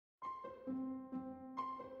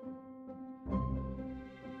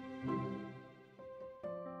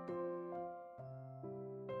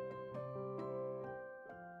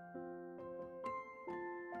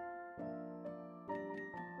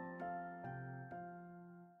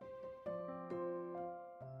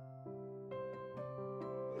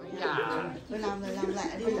làm lại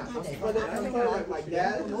đi.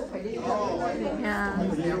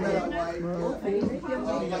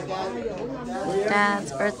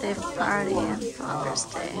 Dad's birthday party and Father's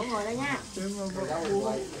Day.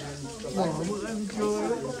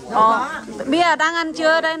 Ồ, Bia đang ăn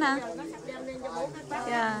trưa đây nè.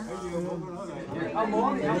 Yeah.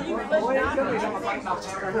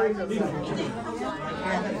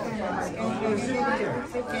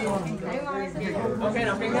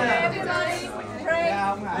 Everybody,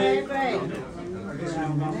 pray, pray.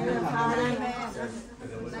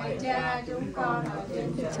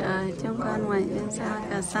 Trời, chúng con nguyện đến xa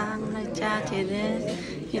cả sang nơi cha chỉ đến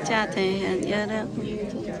khi cha thể hiện yêu nước.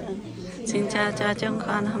 Xin cha cho chúng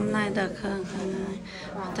con hôm nay được hưởng hàng ngày.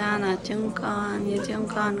 Tha là chúng con như chúng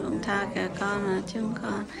con cũng tha kẻ con là chúng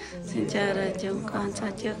con. Xin cha đời chúng con cho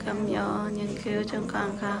trước cấm dỗ nhưng cứu chúng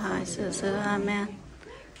con khỏi hại sự dữ. Amen.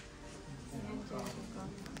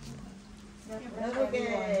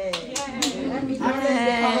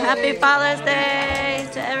 Hey, happy Father's Day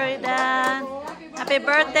to every dad. Happy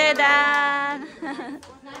birthday, Dad.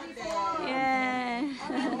 Yeah.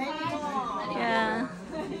 Yeah.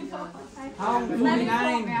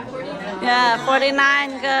 49. Yeah,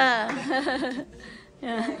 49 cơ.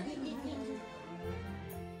 Yeah.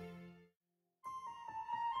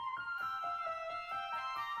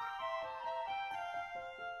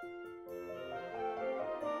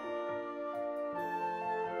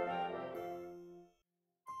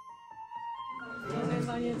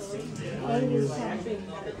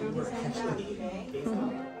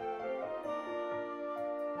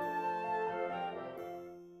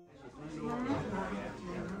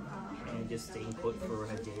 And just staying put for a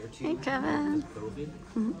day or two. Hey, Kevin. COVID.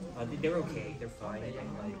 They're okay. They're fine.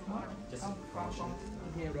 Just precaution.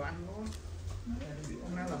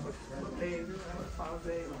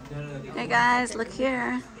 Hey guys, look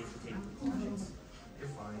here.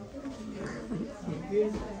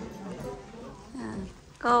 Yeah.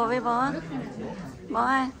 Cô với bố. Bố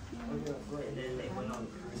ơi.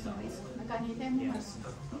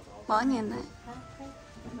 Bố nhìn này.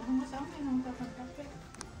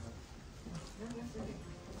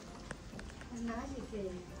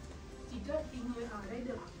 Chỉ thì người ở đây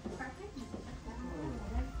được phát hết gì của tất cả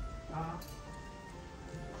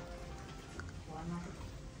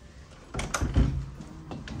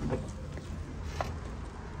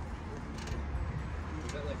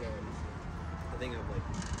thing of like,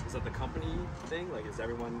 is that the company thing? Like, is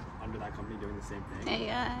everyone under that company doing the same thing? Hey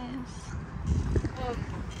guys.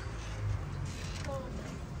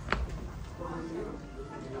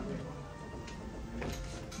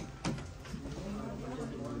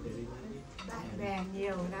 Bạn bè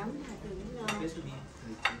nhiều lắm,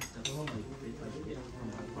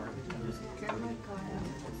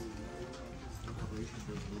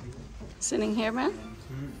 Sitting here, man?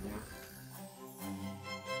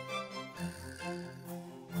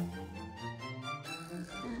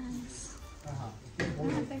 Nice.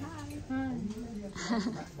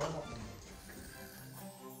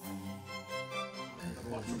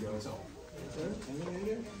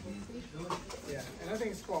 Yeah, and I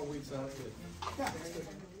think it's 12 weeks, so that's good.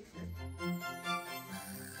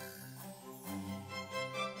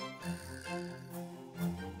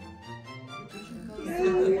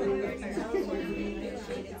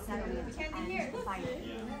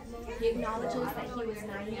 He acknowledges that he was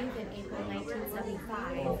naive in April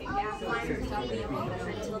 1975, flying Leo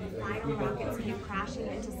until the fighter rockets came crashing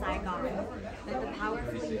into Saigon, that the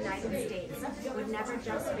powerful United States would never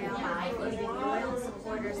just bail out, leaving loyal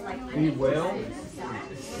supporters like We will?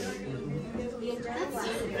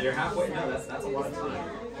 You're halfway? No, that's a lot of time.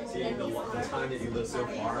 See, the time that you live so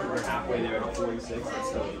far, we're halfway there at 46, that's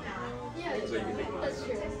still young. So you can think about it.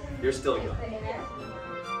 You're still young.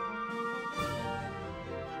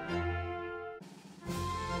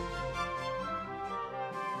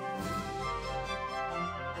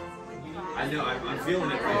 I know, I'm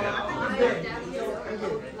feeling it right now.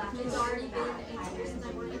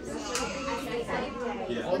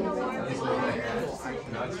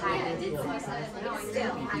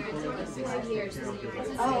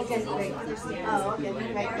 Oh, okay, great. Oh, okay,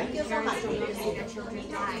 great. Thank you so much. Your children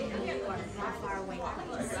died and you are in a far away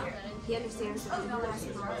place. He understands that the U.S.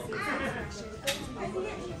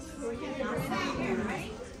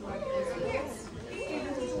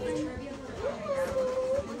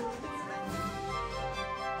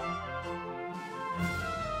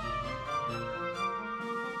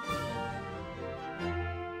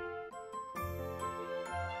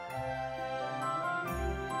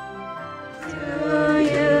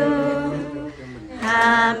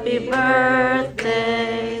 Happy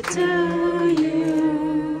birthday to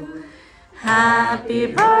you. Happy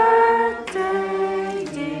birthday,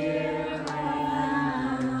 dear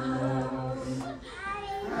Reinhold.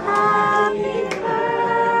 Happy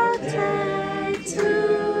birthday to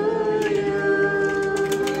you.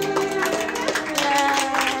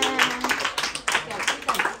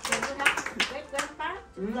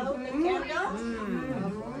 Blow the candle.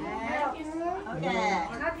 Okay.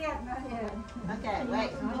 Not yet, not yet. Okay,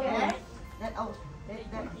 wait. Okay. That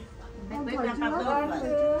wait, Grandpa blow 1, first.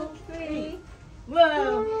 2, 3.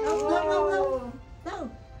 Whoa. No.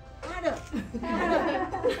 Harder.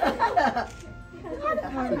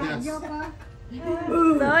 Harder.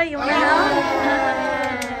 Rồi, you wanna help?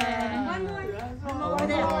 One more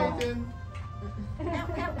there.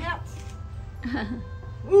 Help.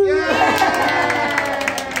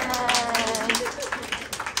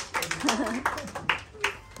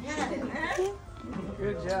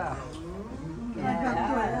 Good job.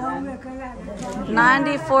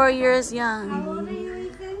 94 years young.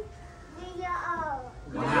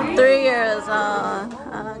 3 years old.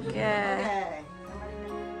 Okay.